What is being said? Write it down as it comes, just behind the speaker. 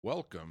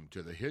Welcome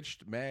to the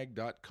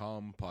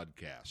HitchedMag.com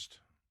podcast.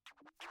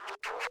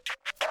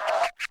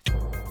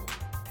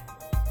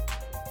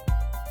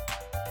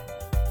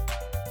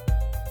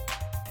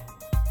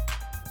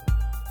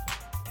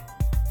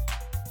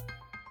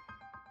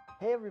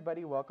 Hey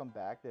everybody, welcome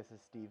back. This is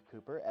Steve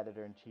Cooper,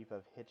 editor-in-chief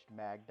of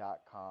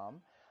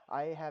HitchedMag.com.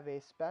 I have a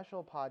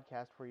special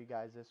podcast for you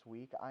guys this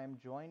week. I am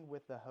joined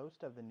with the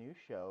host of the new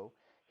show,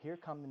 Here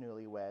Come the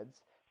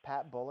Newlyweds,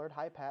 Pat Bullard.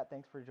 Hi Pat,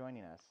 thanks for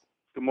joining us.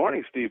 Good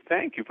morning, Steve.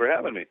 Thank you for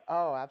having me.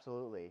 Oh,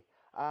 absolutely.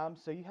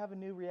 So you have a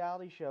new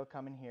reality show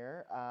coming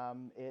here.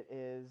 It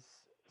is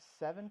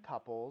 7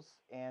 couples,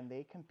 and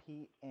they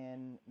compete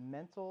in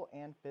mental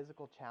and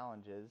physical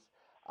challenges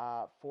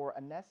for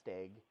a nest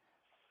egg.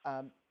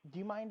 Do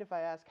you mind if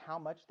I ask how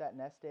much that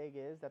nest egg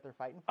is that they're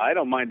fighting for? I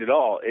don't mind at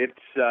all.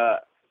 It's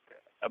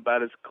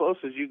about as close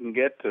as you can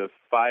get to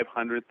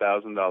 $500,000,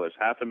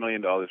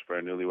 $500,000 for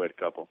a newlywed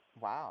couple.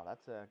 Wow,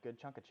 that's a good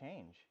chunk of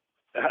change.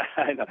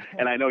 I know.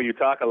 And I know you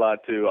talk a lot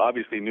to,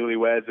 obviously,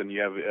 newlyweds, and you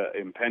have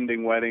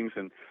impending weddings,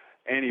 and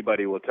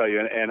anybody will tell you,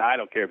 and I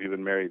don't care if you've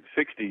been married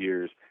 60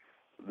 years,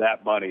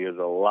 that money is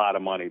a lot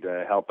of money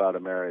to help out a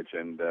marriage,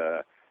 and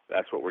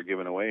that's what we're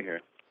giving away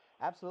here.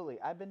 Absolutely.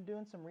 I've been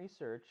doing some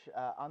research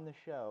on the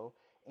show,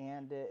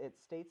 and it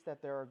states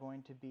that there are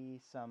going to be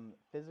some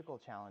physical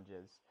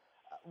challenges.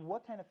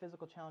 What kind of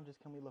physical challenges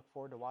can we look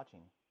forward to watching?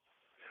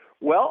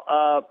 Well,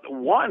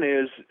 one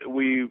is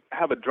we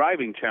have a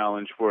driving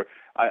challenge for,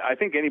 I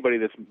think anybody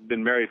that's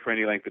been married for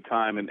any length of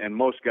time, and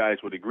most guys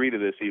would agree to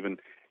this,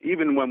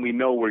 even when we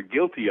know we're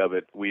guilty of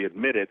it, we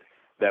admit it,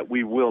 that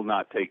we will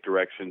not take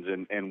directions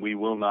and we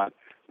will not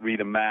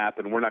read a map,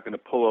 and we're not going to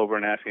pull over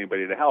and ask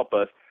anybody to help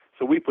us.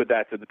 So we put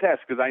that to the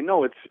test, because I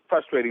know it's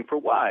frustrating for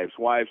wives.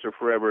 Wives are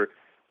forever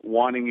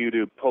wanting you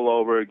to pull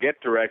over,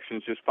 get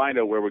directions, just find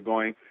out where we're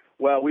going.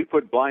 Well, we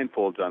put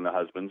blindfolds on the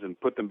husbands and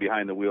put them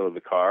behind the wheel of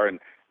the car, and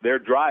they're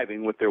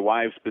driving with their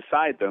wives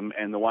beside them,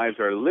 and the wives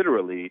are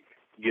literally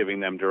giving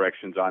them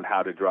directions on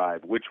how to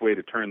drive, which way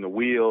to turn the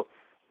wheel,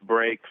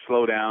 brake,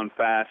 slow down,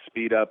 fast,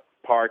 speed up,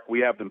 park. We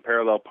have them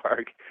parallel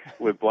park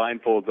with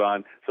blindfolds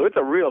on. So it's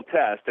a real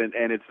test,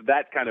 and it's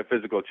that kind of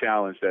physical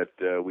challenge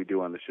that we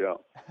do on the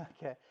show.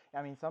 Okay.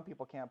 I mean, some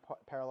people can't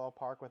parallel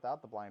park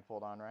without the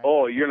blindfold on, right?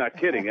 Oh, you're not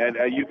kidding. And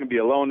you can be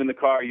alone in the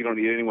car. You don't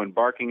need anyone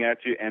barking at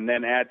you. And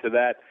then add to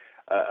that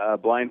a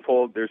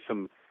blindfold. There's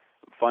some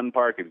fun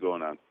parking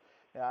going on.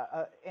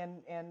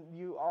 And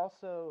you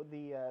also,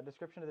 the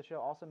description of the show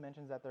also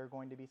mentions that there are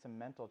going to be some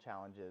mental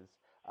challenges.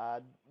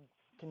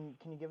 Can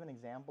you give an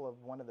example of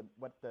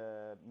what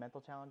the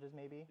mental challenges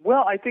may be?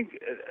 Well, I think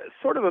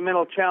sort of a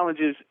mental challenge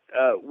is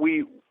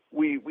we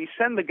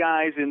send the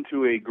guys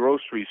into a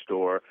grocery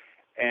store,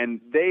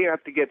 and they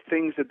have to get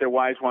things that their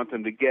wives want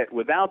them to get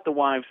without the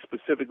wives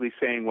specifically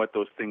saying what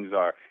those things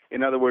are.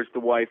 In other words, the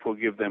wife will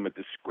give them a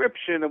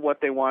description of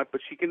what they want,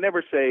 but she can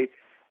never say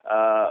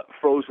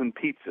frozen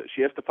pizza.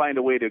 She has to find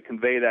a way to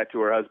convey that to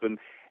her husband.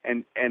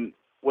 And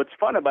what's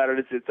fun about it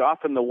is it's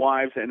often the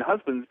wives and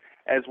husbands,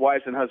 as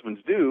wives and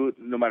husbands do,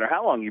 no matter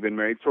how long you've been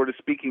married, sort of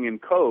speaking in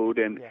code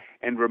and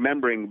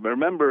remembering.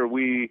 Remember,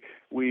 we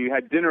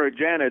had dinner at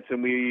Janet's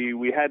and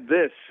we had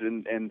this,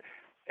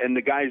 and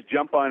the guys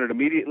jump on it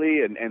immediately,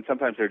 and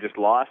sometimes they're just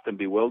lost and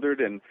bewildered.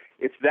 And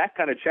it's that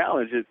kind of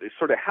challenge. It's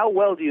sort of how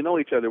well do you know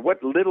each other?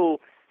 What little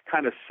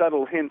kind of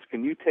subtle hints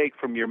can you take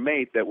from your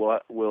mate that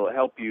will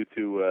help you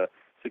to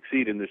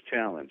succeed in this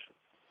challenge?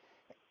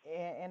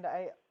 And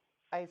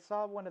I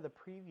saw one of the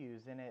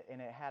previews, and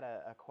it had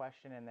a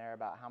question in there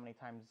about how many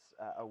times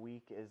a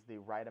week is the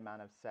right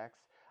amount of sex.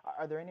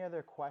 Are there any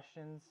other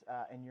questions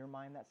in your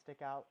mind that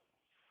stick out?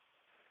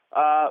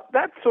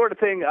 That sort of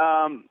thing.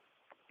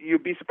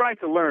 You'd be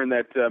surprised to learn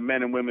that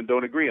men and women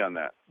don't agree on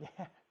that.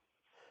 Yeah.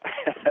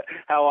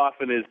 How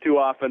often is too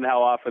often?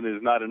 How often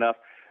is not enough?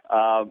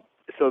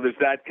 So there's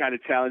that kind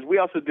of challenge. We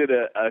also did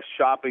a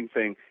shopping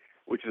thing,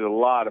 which is a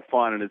lot of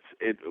fun, and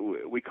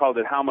we called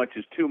it "How Much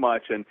Is Too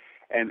Much," and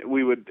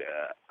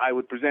I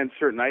would present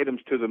certain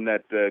items to them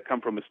that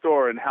come from a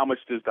store, and how much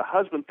does the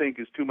husband think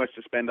is too much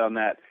to spend on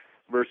that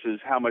versus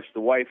how much the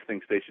wife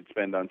thinks they should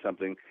spend on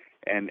something.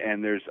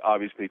 And there's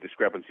obviously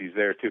discrepancies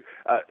there, too.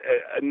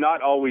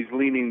 Not always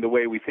leaning the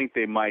way we think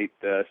they might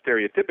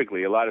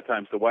stereotypically. A lot of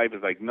times the wife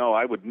is like, no,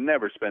 I would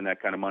never spend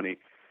that kind of money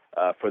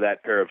for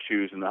that pair of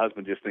shoes. And the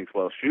husband just thinks,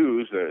 well,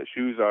 shoes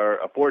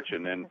are a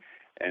fortune,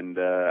 and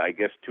I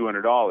guess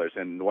 $200.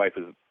 And the wife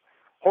is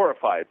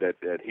horrified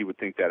that he would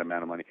think that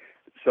amount of money.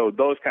 So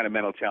those kind of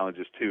mental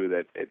challenges, too,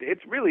 that it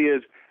really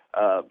is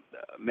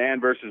man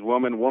versus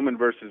woman, woman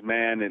versus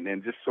man,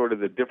 and just sort of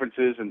the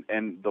differences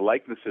and the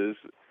likenesses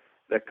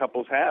that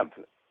couples have.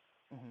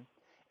 Mm-hmm.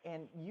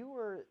 And you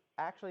were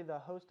actually the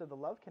host of the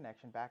Love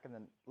Connection back in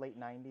the late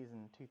 90s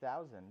and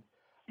 2000.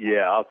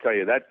 Yeah, I'll tell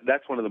you,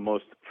 that's one of the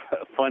most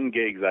fun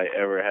gigs I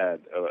ever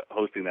had,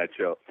 hosting that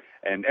show.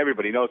 And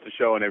everybody knows the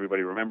show and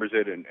everybody remembers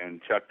it, and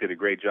Chuck did a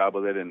great job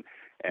with it,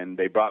 and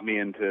they brought me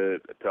in to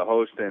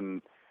host,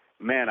 and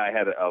man, I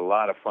had a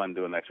lot of fun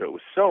doing that show. It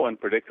was so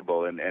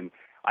unpredictable, and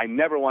I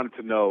never wanted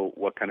to know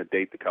what kind of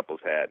date the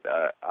couples had.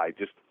 I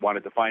just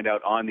wanted to find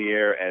out on the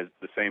air as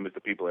the same as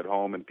the people at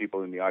home and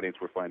people in the audience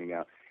were finding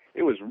out.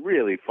 It was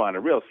really fun,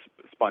 a real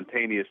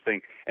spontaneous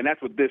thing, and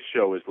that's what this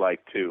show is like,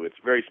 too. It's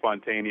very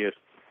spontaneous,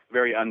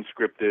 very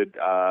unscripted.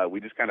 We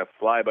just kind of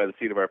fly by the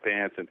seat of our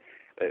pants, and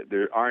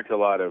there aren't a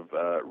lot of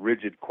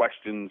rigid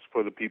questions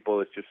for the people.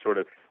 It's just sort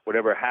of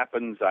whatever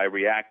happens, I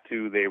react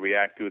to, they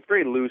react to. It's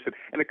very loose,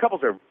 and the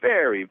couples are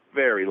very,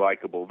 very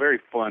likable, very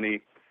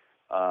funny,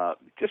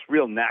 just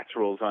real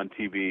naturals on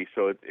TV,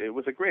 so it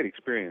was a great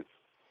experience.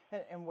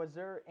 And was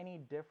there any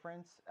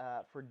difference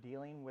for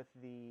dealing with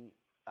the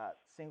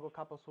single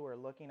couples who are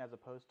looking as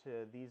opposed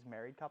to these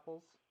married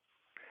couples?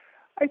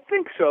 I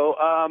think so.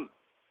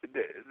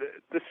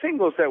 The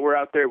singles that were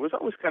out there, it was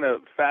always kind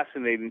of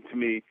fascinating to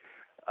me,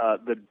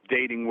 the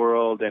dating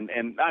world, and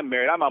I'm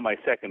married. I'm on my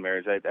second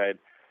marriage.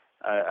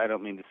 I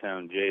don't mean to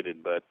sound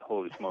jaded, but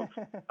holy smokes.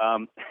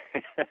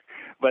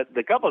 But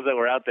the couples that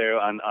were out there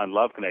on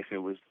Love Connection,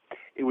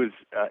 it was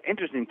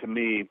interesting to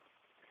me,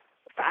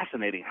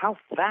 fascinating how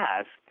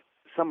fast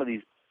some of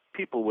these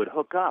people would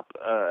hook up.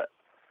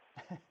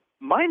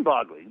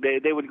 Mind-boggling.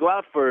 They would go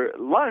out for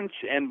lunch,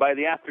 and by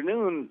the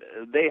afternoon,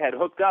 they had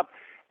hooked up.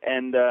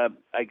 And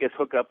I guess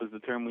hook up is the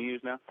term we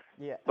use now.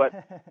 Yeah. But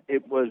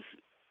it was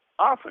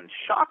often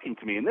shocking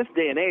to me in this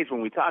day and age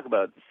when we talk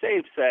about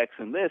safe sex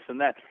and this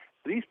and that.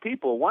 These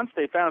people, once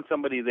they found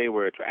somebody they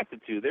were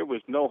attracted to, there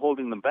was no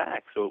holding them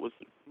back. So it was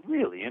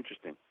really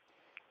interesting.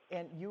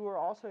 And you were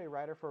also a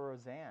writer for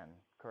Roseanne,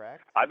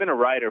 correct? I've been a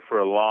writer for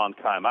a long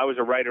time. I was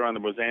a writer on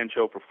the Roseanne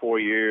show for 4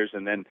 years,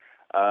 and then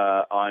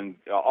on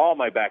all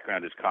my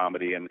background is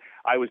comedy. And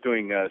I was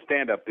doing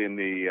stand-up in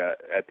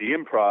at the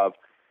Improv.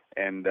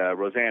 And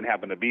Roseanne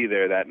happened to be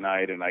there that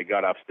night, and I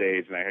got off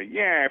stage, and I heard,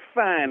 "You're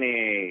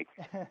funny."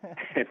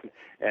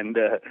 and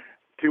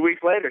 2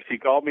 weeks later, she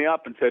called me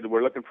up and said,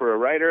 "We're looking for a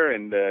writer,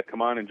 and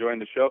come on and join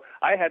the show."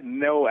 I had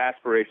no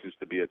aspirations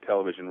to be a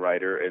television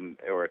writer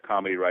or a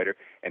comedy writer,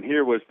 and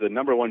here was the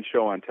number one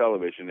show on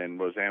television, and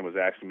Roseanne was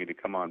asking me to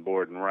come on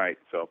board and write.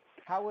 So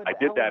I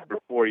did that for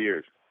 4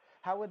 years.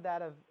 How would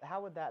that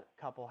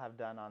couple have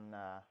done on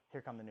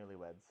Here Come the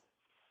Newlyweds?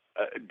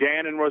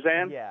 Dan and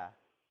Roseanne? Yeah.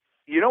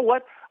 You know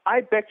what?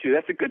 I bet you,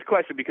 that's a good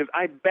question, because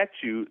I bet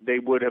you they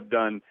would have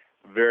done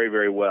very,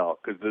 very well.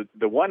 Because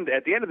the one,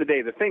 at the end of the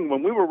day, the thing,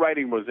 when we were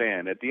writing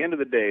Roseanne, at the end of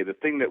the day, the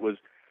thing that was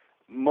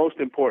most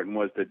important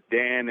was that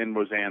Dan and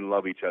Roseanne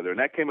love each other. And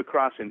that came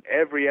across in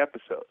every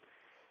episode.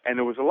 And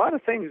there was a lot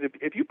of things,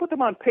 if you put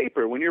them on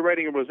paper when you're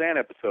writing a Roseanne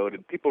episode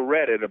and people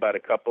read it about a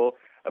couple,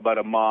 about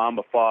a mom,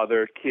 a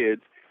father,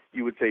 kids,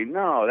 you would say,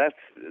 no,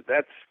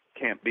 that's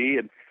can't be.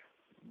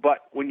 But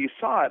when you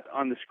saw it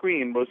on the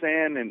screen,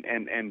 Roseanne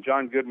and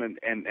John Goodman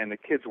and the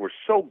kids were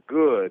so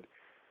good.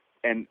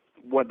 And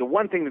the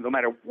one thing that no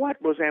matter what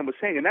Roseanne was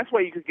saying, and that's why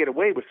you could get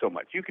away with so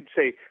much. You could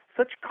say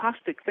such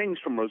caustic things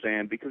from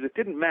Roseanne because it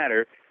didn't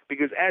matter,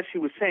 because as she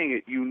was saying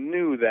it, you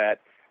knew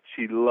that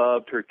she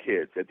loved her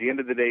kids. At the end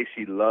of the day,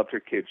 she loved her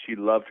kids. She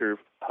loved her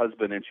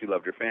husband, and she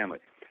loved her family.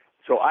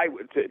 So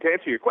to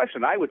answer your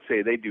question, I would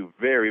say they do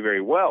very,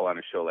 very well on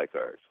a show like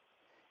ours.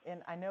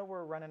 And I know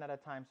we're running out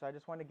of time, so I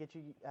just want to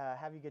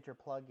have you get your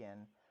plug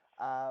in.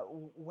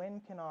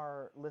 When can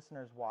our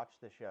listeners watch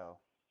the show?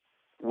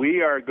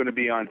 We are going to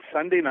be on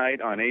Sunday night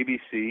on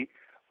ABC.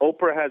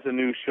 Oprah has a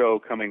new show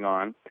coming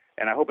on,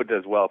 and I hope it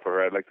does well for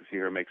her. I'd like to see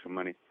her make some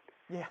money.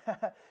 Yeah,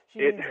 she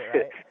needs it,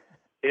 right?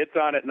 It's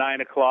on at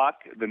 9 o'clock,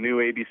 the new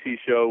ABC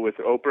show with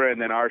Oprah,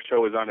 and then our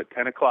show is on at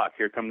 10 o'clock.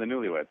 Here Come the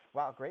Newlyweds.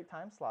 Wow, great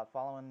time slot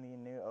following the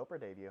new Oprah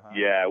debut, huh?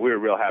 Yeah, we were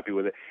real happy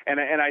with it. And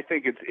I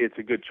think it's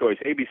a good choice.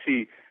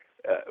 ABC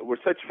were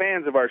such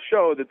fans of our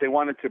show that they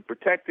wanted to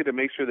protect it and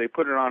make sure they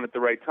put it on at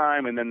the right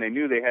time, and then they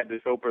knew they had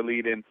this Oprah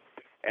lead in,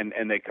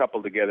 and they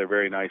coupled together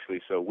very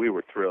nicely, so we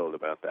were thrilled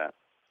about that.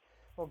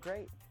 Well,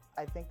 great.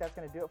 I think that's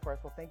going to do it for us.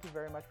 Well, thank you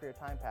very much for your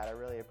time, Pat. I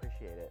really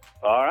appreciate it.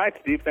 All right,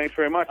 Steve, thanks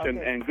very much, Okay.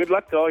 and good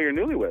luck to all your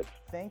newlyweds.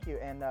 Thank you,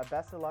 and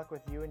best of luck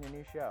with you and your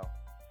new show.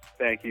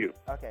 Thank you.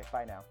 Okay,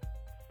 bye now.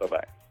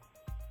 Bye-bye.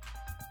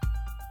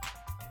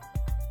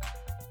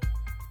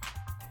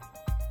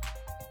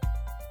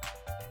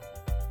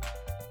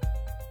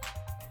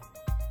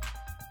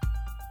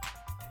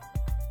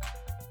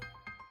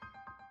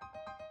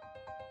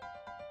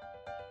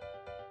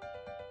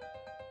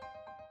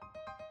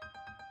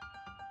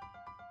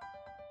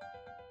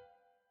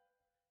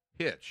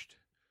 Hitched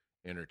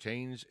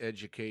entertains,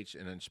 educates,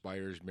 and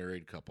inspires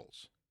married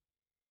couples.